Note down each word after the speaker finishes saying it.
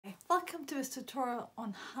Welcome to this tutorial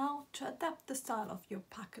on how to adapt the style of your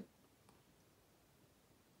pocket.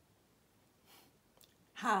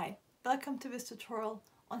 Hi, welcome to this tutorial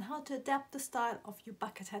on how to adapt the style of your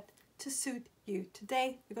bucket hat to suit you.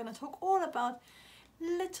 Today we're going to talk all about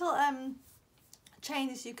little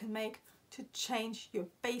changes you can make to change your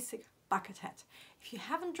basic bucket hat. If you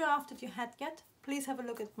haven't drafted your hat yet, please have a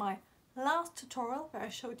look at my last tutorial where I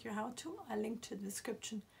showed you how to. I linked to the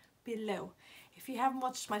description below. If you haven't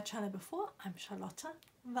watched my channel before, I'm Charlotta.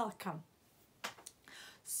 Welcome.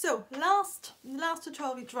 So last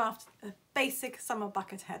tutorial we drafted a basic summer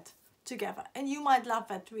bucket hat together, and you might love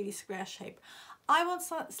that really square shape. I want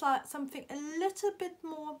something a little bit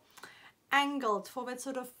more angled for that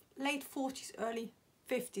sort of late 40s, early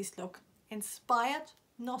 50s look. Inspired,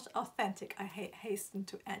 not authentic, I hasten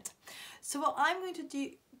to add. So what I'm going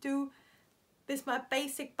to do with my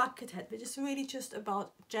basic bucket hat, which is really just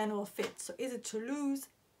about general fit. So is it too loose?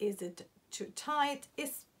 Is it too tight?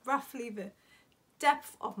 Is roughly the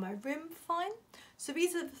depth of my rim fine? So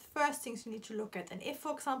these are the first things you need to look at. And if,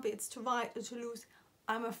 for example, it's too wide or too loose,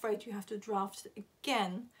 I'm afraid you have to draft it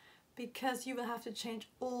again, because you will have to change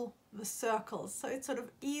all the circles. So it's sort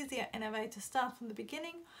of easier in a way to start from the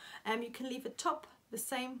beginning. You can leave the top the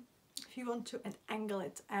same if you want to and angle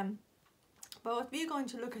it. But what we're going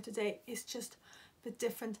to look at today is just the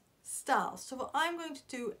different styles. So what I'm going to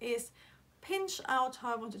do is pinch out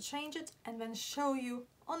how I want to change it and then show you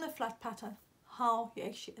on a flat pattern how you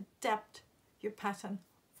actually adapt your pattern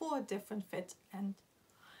for a different fit and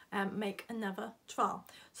make another trial.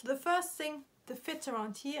 So the first thing, the fit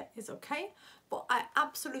around here is okay. What I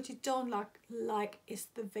absolutely don't like is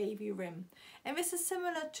the wavy rim. And this is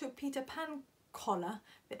similar to a Peter Pan collar,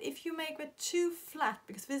 but if you make it too flat,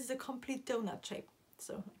 because this is a complete donut shape,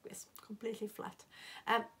 so like this, completely flat.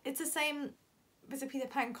 It's the same with a Peter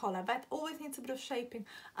Pan collar, but always needs a bit of shaping,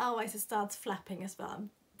 otherwise it starts flapping as well.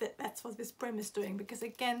 That's what this brim is doing, because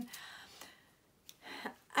again,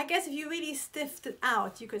 I guess if you really stiffed it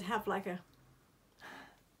out, you could have like a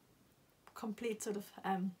complete sort of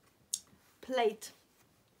plate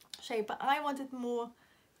shape, but I wanted more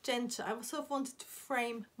gentle. I sort of wanted to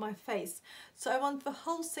frame my face, so I want the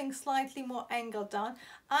whole thing slightly more angled down.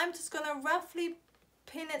 I'm just gonna roughly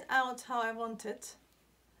pin it out how I want it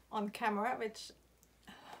on camera, which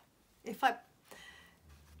if I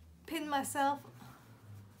pin myself,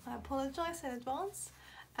 I apologize in advance.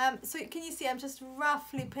 So can you see I'm just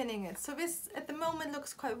roughly pinning it. So this at the moment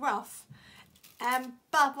looks quite rough,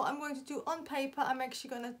 but what I'm going to do on paper, I'm actually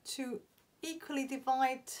going to equally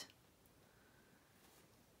divide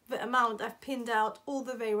the amount I've pinned out all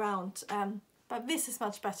the way around, but this is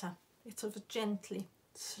much better. It's sort of gently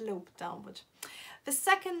sloped downward. The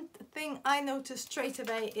second thing I noticed straight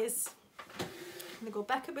away is, I'm gonna go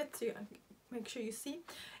back a bit so you make sure you see,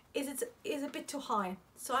 is it's a bit too high.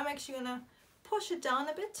 So I'm actually gonna push it down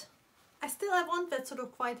a bit. I want that sort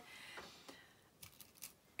of quite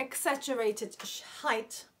exaggerated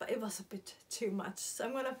height, but it was a bit too much. So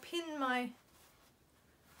I'm gonna pin my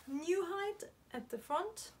new height at the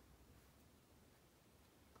front.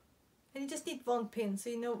 And you just need one pin, so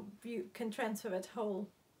you know you can transfer that whole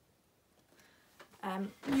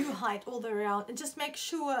new height all the way around, and just make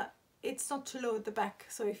sure it's not too low at the back.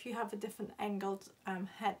 So if you have a different angled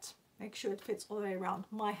head, make sure it fits all the way around.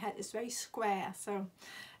 My head is very square, so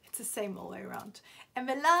it's the same all the way around. And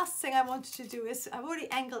the last thing I wanted to do is, I've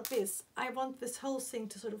already angled this, I want this whole thing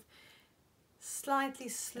to sort of slightly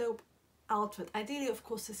slope outward. Ideally, of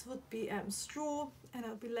course, this would be straw, and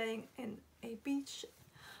I'll be laying in a beach,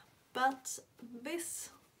 but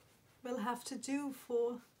this will have to do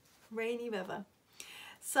for rainy weather.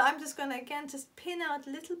 So I'm just gonna again just pin out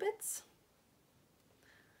little bits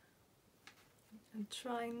and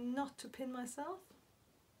try not to pin myself.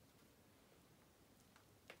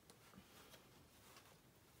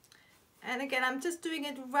 And again, I'm just doing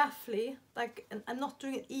it roughly, like, and I'm not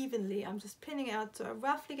doing it evenly. I'm just pinning out so I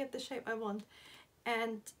roughly get the shape I want,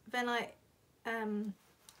 and then I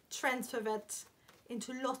transfer that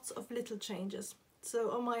into lots of little changes.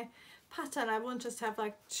 So on my pattern, I won't just have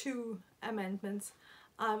like 2 amendments,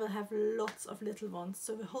 I will have lots of little ones,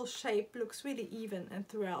 so the whole shape looks really even and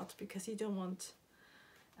throughout, because you don't want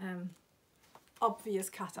obvious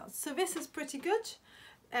cutouts. So this is pretty good.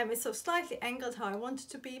 It's sort of slightly angled how I want it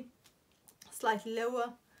to be, slightly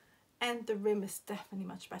lower, and the rim is definitely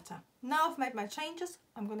much better. Now I've made my changes,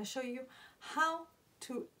 I'm going to show you how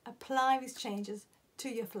to apply these changes to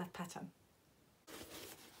your flat pattern.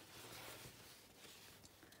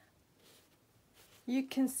 You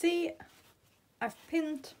can see I've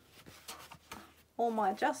pinned all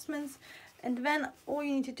my adjustments, And then all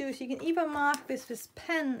you need to do is you can either mark this with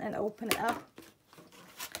pen and open it up,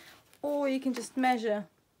 or you can just measure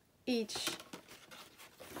each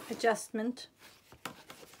adjustment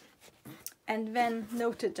and then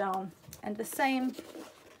note it down. And the same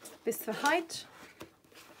with the height.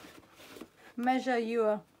 Measure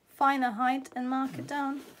your final height and mark it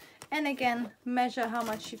down. And again, measure how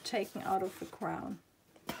much you've taken out of the crown.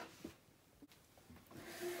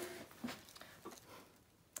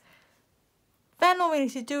 Then all we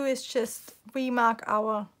need to do is just remark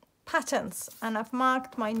our patterns, and I've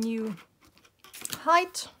marked my new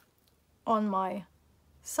height on my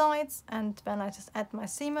sides, and then I just add my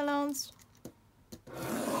seam allowance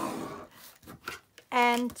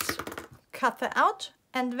and cut that out.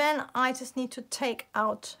 And then I just need to take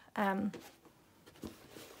out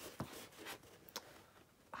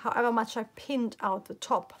however much I pinned out the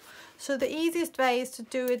top. So the easiest way is to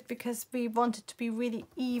do it, because we want it to be really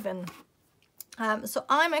even. So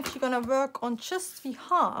I'm actually going to work on just the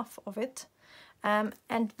half of it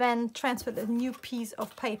and then transfer a new piece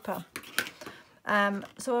of paper.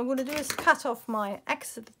 So what I'm going to do is cut off my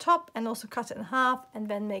X at the top and also cut it in half and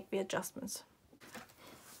then make the adjustments.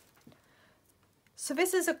 So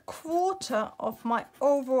this is 1/4 of my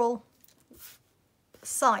overall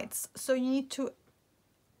sides. So you need to,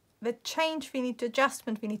 the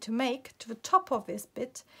adjustment we need to make to the top of this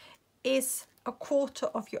bit is 1/4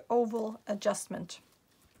 of your overall adjustment.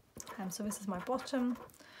 So this is my bottom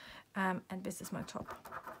and this is my top.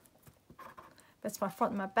 That's my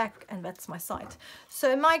front and my back, and that's my side.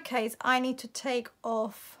 So in my case, I need to take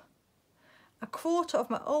off 1/4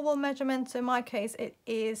 of my overall measurement. So in my case, it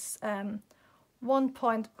is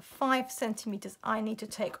 1.5 centimeters I need to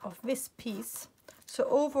take off this piece. So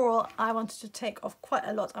overall, I wanted to take off quite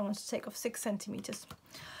a lot. I want to take off 6 centimeters.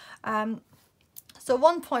 So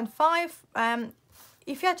 1.5,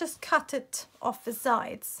 if you just cut it off the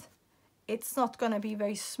sides, it's not going to be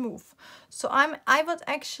very smooth. So I would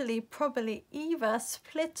actually probably either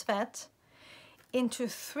split that into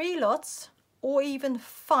 3 lots or even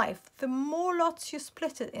 5. The more lots you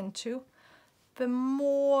split it into, the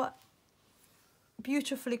more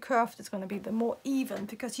beautifully curved it's going to be, the more even,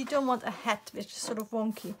 because you don't want a hat which is sort of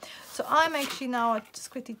wonky. So I'm actually now, I'll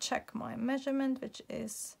just quickly check my measurement, which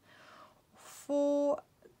is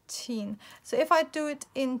 14. So if I do it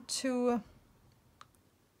into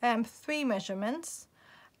 3 measurements,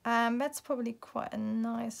 that's probably quite a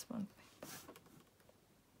nice one.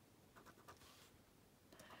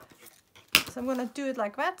 So I'm going to do it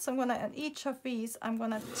like that. So I'm going to, at each of these, I'm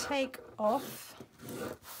going to take off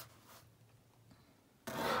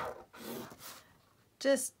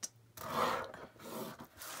just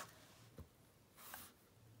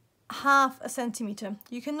half a centimeter.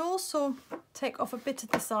 You can also take off a bit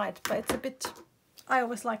at the side, but it's a bit, I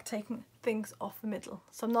always like taking things off the middle.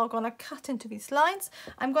 So I'm now going to cut into these lines.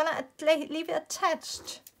 I'm going to leave it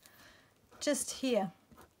attached just here.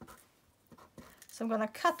 So I'm going to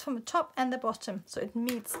cut from the top and the bottom so it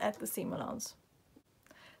meets at the seam allowance.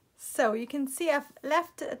 So you can see I've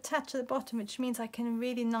left it attached to the bottom, which means I can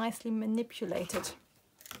really nicely manipulate it.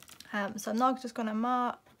 So I'm now just going to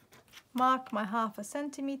mark my half a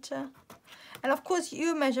centimeter. And of course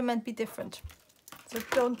your measurement be different. So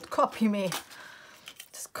don't copy me.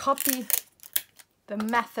 Just copy the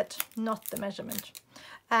method, not the measurement.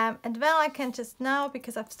 And then I can just now,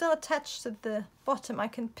 because I've still attached to the bottom, I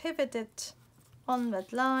can pivot it on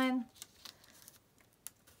that line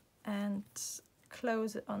and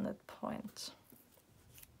close it on that point.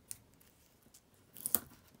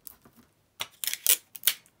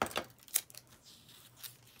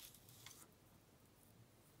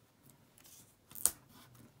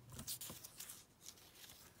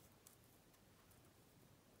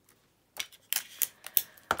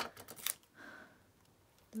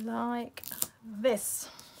 Like this.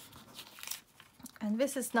 And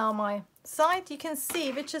this is now my side. You can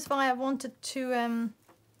see, which is why I wanted to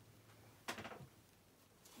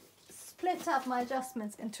split up my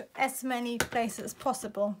adjustments into as many places as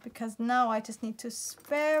possible, because now I just need to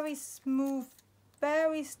very smooth,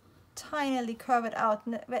 very tinily curve it out.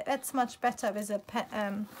 And that's much better with a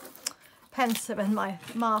pencil and my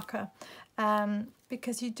marker,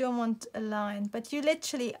 because you don't want a line, but you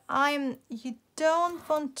literally, you don't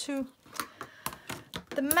want to,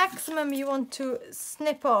 the maximum you want to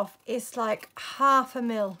snip off is like 1/2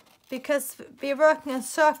 mil, because we're working in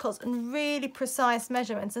circles and really precise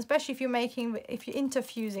measurements, especially if you're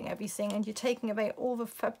interfusing everything and you're taking away all the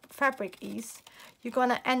fabric ease, you're going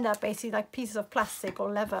to end up basically like pieces of plastic or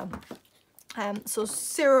leather. So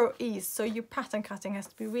 0 ease, so your pattern cutting has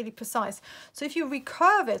to be really precise. So if you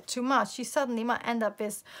recurve it too much, you suddenly might end up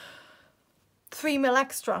with 3 mil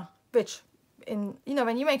extra, which in, you know,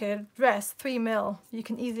 when you make a dress 3 mil, you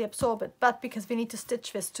can easily absorb it, but because we need to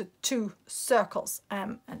stitch this to 2 circles,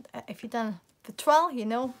 and if you've done the twirl, you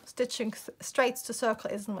know, stitching straight to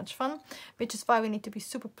circle isn't much fun, which is why we need to be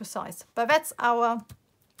super precise. But that's our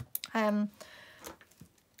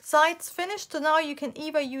sides finished. So now you can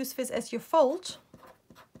either use this as your fold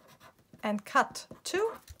and cut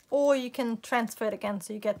 2, or you can transfer it again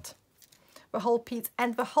so you get the whole piece,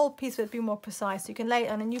 and the whole piece will be more precise. You can lay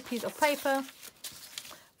it on a new piece of paper,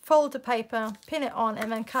 fold the paper, pin it on,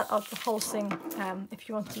 and then cut out the whole thing if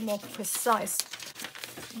you want to be more precise,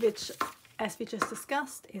 which, as we just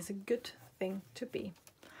discussed, is a good thing to be.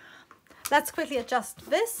 Let's quickly adjust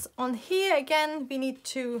this. On here again, we need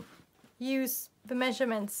to use the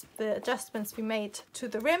measurements, the adjustments we made to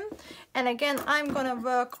the rim. And again, I'm gonna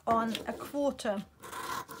work on a 1/4.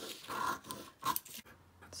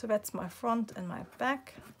 So that's my front and my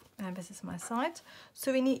back, and this is my side.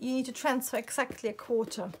 So you need to transfer exactly a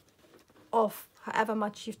 1/4 of however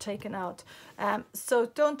much you've taken out. So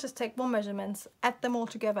don't just take one measurement, add them all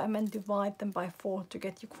together and then divide them by 4 to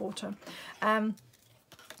get your 1/4.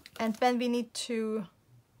 And then we need to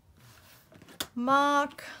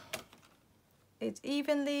mark it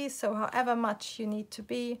evenly, so however much you need to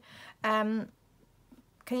be. Can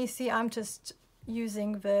you see I'm just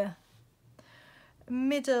using the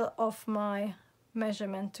middle of my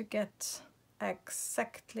measurement to get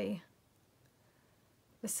exactly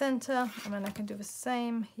the center, and then I can do the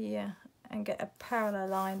same here and get a parallel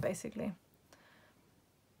line basically.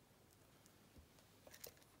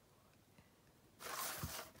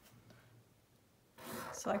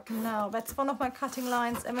 So I can now, that's one of my cutting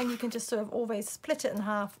lines, and then you can just sort of always split it in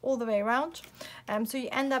half all the way around. So you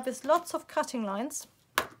end up with lots of cutting lines,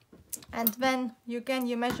 and then you, again,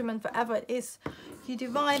 your measurement, whatever it is, you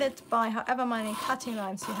divide it by however many cutting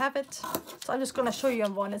lines you have it. So I'm just going to show you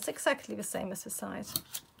on one. It's exactly the same as the side.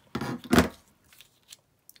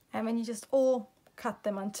 And then you just all cut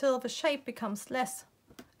them until the shape becomes less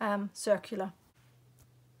circular.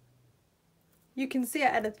 You can see I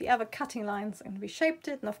added the other cutting lines and reshaped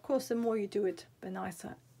it, and of course the more you do it, the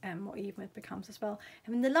nicer and more even it becomes as well.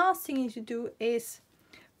 And then the last thing you need to do is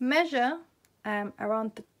measure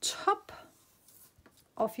around the top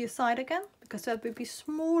of your side again, because that will be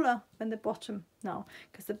smaller than the bottom now,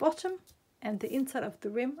 because the bottom and the inside of the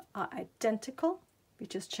rim are identical. We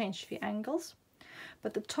just changed the angles,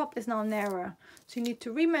 but the top is now narrower, so you need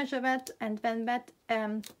to remeasure that, and then that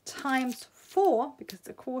times 4, because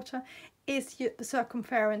the 1/4 is the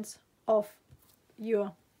circumference of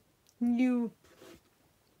your new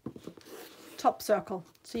top circle.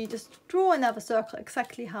 So you just draw another circle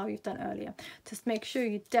exactly how you've done earlier. Just make sure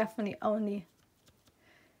you definitely only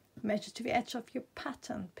measure to the edge of your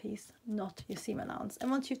pattern piece, not your seam allowance.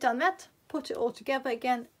 And once you've done that, put it all together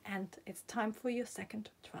again, and it's time for your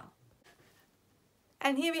second twirl.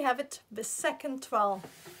 And here we have it, the second twirl.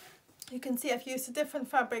 You can see I've used a different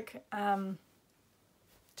fabric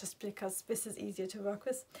just because this is easier to work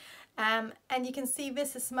with. And you can see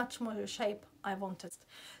this is much more the shape I wanted.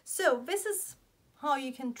 So this is how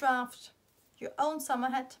you can draft your own summer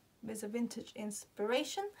hat with a vintage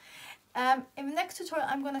inspiration. In the next tutorial,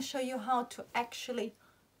 I'm going to show you how to actually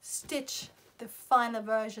stitch the final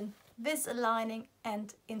version, this aligning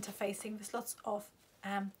and interfacing with lots of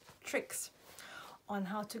tricks on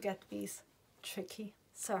how to get these tricky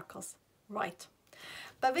circles right.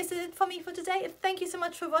 But this is it for me for today. Thank you so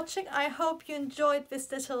much for watching. I hope you enjoyed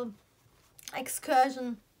this little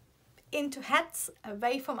excursion into hats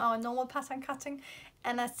away from our normal pattern cutting,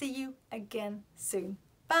 and I'll see you again soon.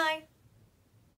 Bye!